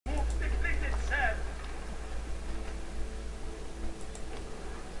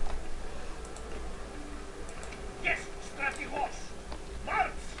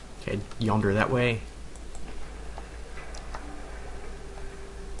yonder that way.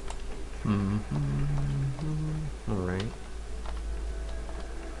 Alright.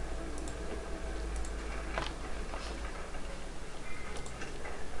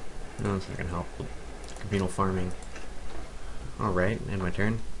 No, it's not gonna help. Communal farming. Alright, and my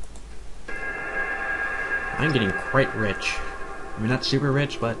turn. I'm getting quite rich. I mean, not super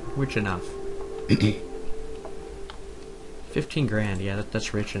rich, but rich enough. 15 grand, yeah,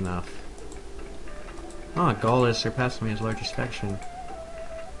 that's rich enough. Oh, Gaul has surpassed me as largest faction.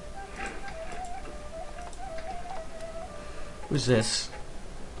 Who's this?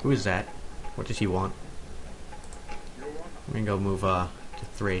 Who is that? What does he want? I'm gonna go move to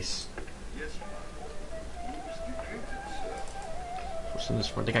Thrace. What's in this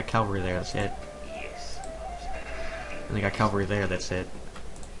for? They got cavalry there, that's it. And they got cavalry there, that's it.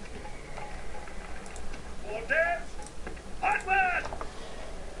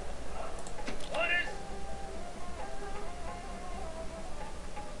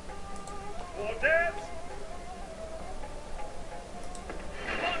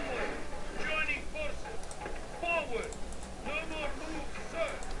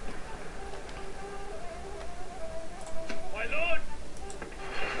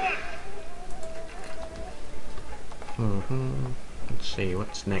 Let's see,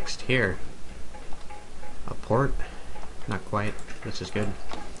 what's next here? A port? Not quite. This is good.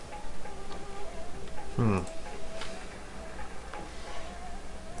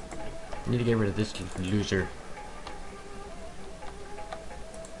 Need to get rid of this loser.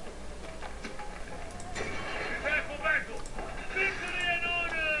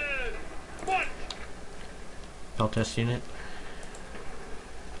 Felt test unit.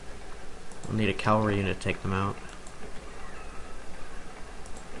 I'll need a cavalry unit to take them out.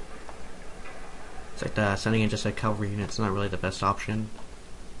 It's like sending in just a cavalry unit's not really the best option.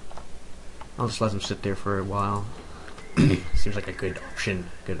 I'll just let them sit there for a while. Seems like a good option,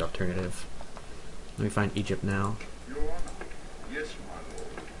 good alternative. Let me find Egypt now.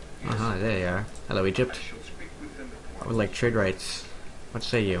 There they are. Hello, Egypt. I would like trade rights. What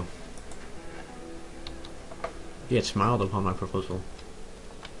say you? He had smiled upon my proposal.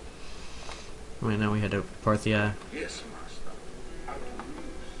 Right now we head to Parthia. Yes,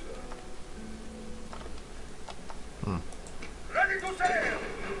 master. Ready to sail!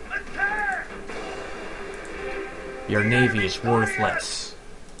 Attack! Your navy is worthless.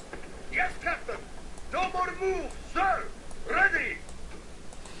 Yes, Captain. No more moves, sir. Ready.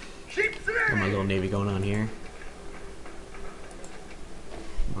 Ships Got my ready. little navy going on here.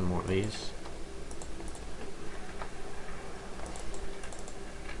 One more of these.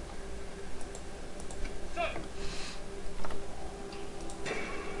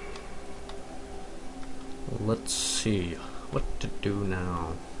 Let's see what to do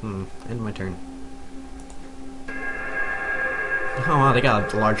now. End my turn. Oh wow, they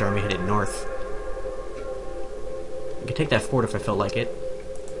got a large army headed north. I could take that fort if I felt like it.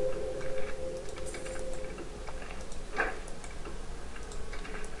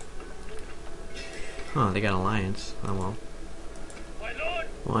 Huh, they got alliance. Oh well.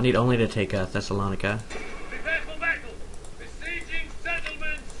 Well, I need only to take Thessalonica.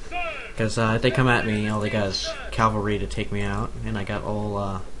 Because if they come at me, all they got is cavalry to take me out, and I got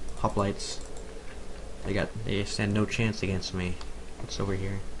all hoplites. They stand no chance against me. What's over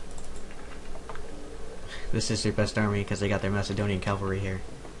here? This is their best army because they got their Macedonian cavalry here.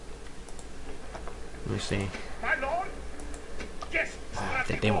 Let me see. My lord. Yes.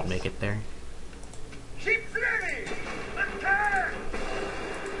 They won't make it there. Ships ready. Attack.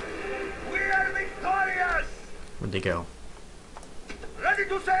 We are victorious. Where'd they go? Ready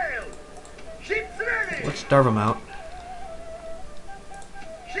to sail. Ships ready. Let's starve them out.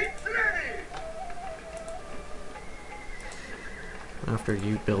 Ships ready. After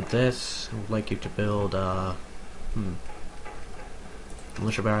you build this, I would like you to build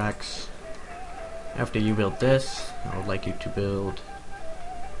militia barracks. After you build this, I would like you to build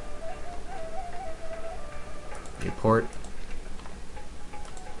a port.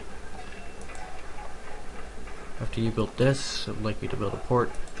 After you build this, I would like you to build a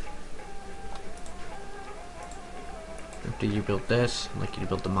port. After you build this, I'd like you to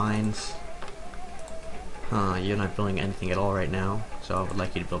build the mines. You're not building anything at all right now, so I would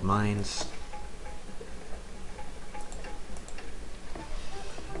like you to build mines.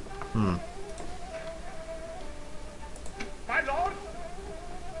 My lord.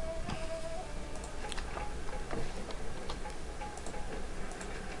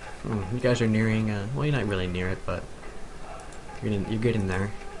 You guys are nearing, well, you're not really near it, but you're getting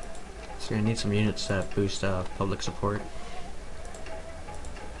there. So you're gonna need some units to boost public support.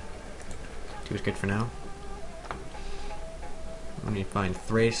 He was good for now. Let me find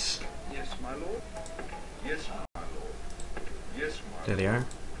Thrace. Yes, my lord. Yes, my lord. Yes, my There they are.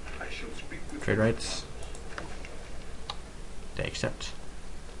 I shall speak with Trade rights. They accept.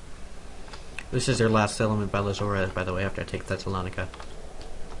 This is their last settlement by Lazora, by the way, after I take Thessalonica.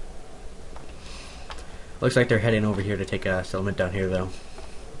 Looks like they're heading over here to take a settlement down here, though.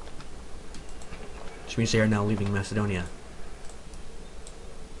 Which means they are now leaving Macedonia.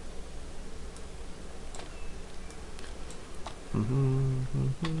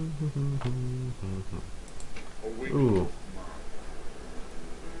 Ooh.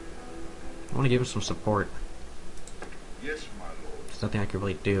 I want to give him some support. Yes, my lord. There's nothing I can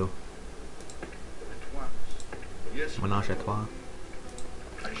really do. At once. Yes, Menage a trois.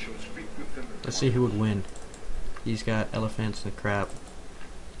 I shall speak with them at Let's see once. who would win. He's got elephants and crap.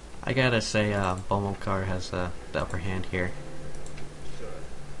 I gotta say, Bomokar has the upper hand here. Sir,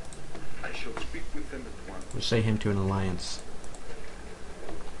 I shall speak with them at once. We'll say him to an alliance.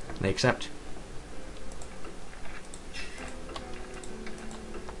 They accept.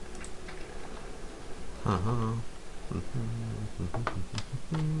 I'm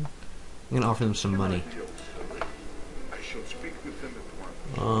gonna offer them some money. Deal, sir. I shall speak with them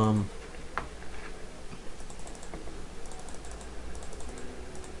at once.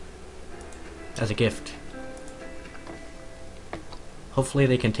 As a gift. Hopefully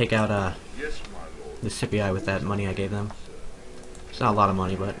they can take out Yes, my lord. the Scipii with that money I gave them. It's not a lot of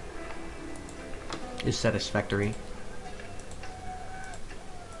money, but it's satisfactory.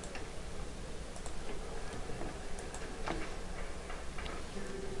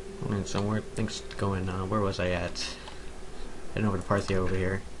 I mean, somewhere things going. Where was I at? Heading over to Parthia over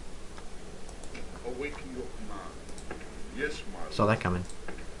here. Awaken your command. Yes, my lord. Saw that coming.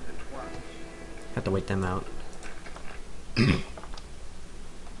 At once. Have to wait them out.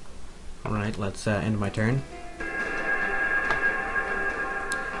 Alright, let's end my turn.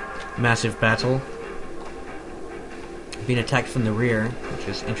 Massive battle. Being attacked from the rear, which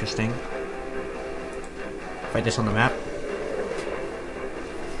is interesting. Fight this on the map.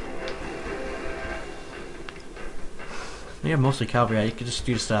 Yeah, mostly cavalry. You could just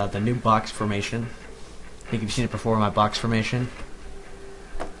use the new box formation. I think you've seen it before, my box formation.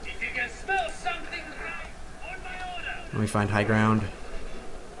 If you can smell something right, on my order. Let me find high ground.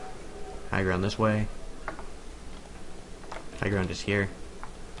 High ground this way. High ground is here.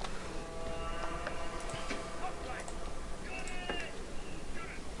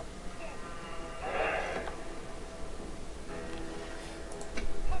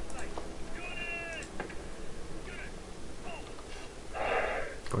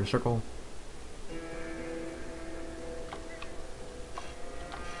 Go in a circle.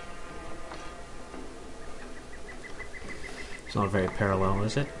 It's not very parallel,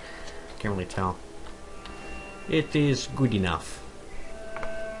 is it? Can't really tell. It is good enough.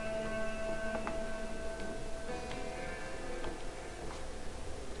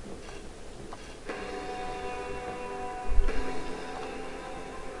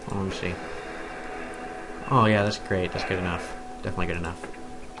 Oh, let me see. Oh yeah, that's great. That's good enough. Definitely good enough.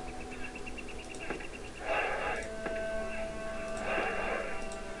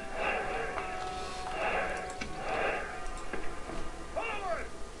 Forward!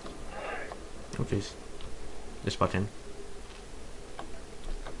 Oh jeez. This button.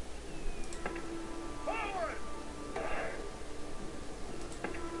 Forward!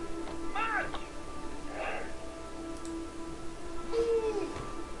 March!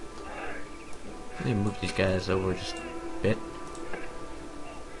 Let me move these guys over just a bit.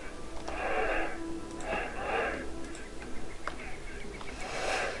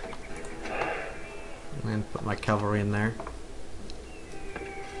 And put my cavalry in there.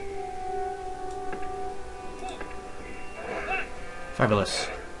 Fabulous.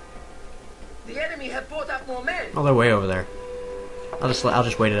 The enemy have brought up more men. Oh, they're way over there. I'll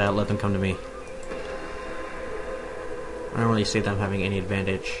just wait it out. Let them come to me. I don't really see them having any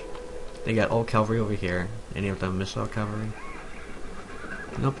advantage. They got all cavalry over here. Any of them missile cavalry?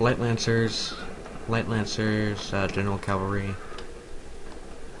 Nope. Light lancers, general cavalry,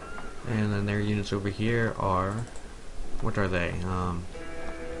 and then their units over here are. What are they?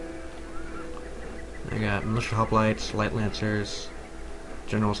 I got militia hoplites, light lancers,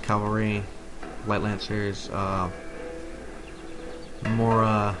 general's cavalry, light lancers,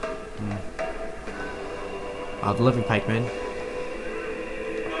 more the living pikemen.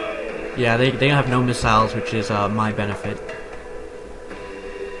 Yeah, they have no missiles, which is my benefit.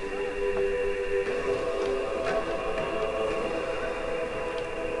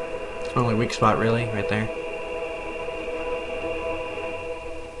 It's my only weak spot, really, right there.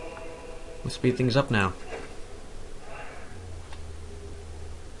 Let's speed things up now.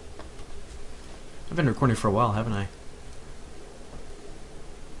 I've been recording for a while, haven't I?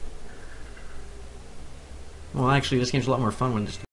 Well, actually, this game's a lot more fun when it's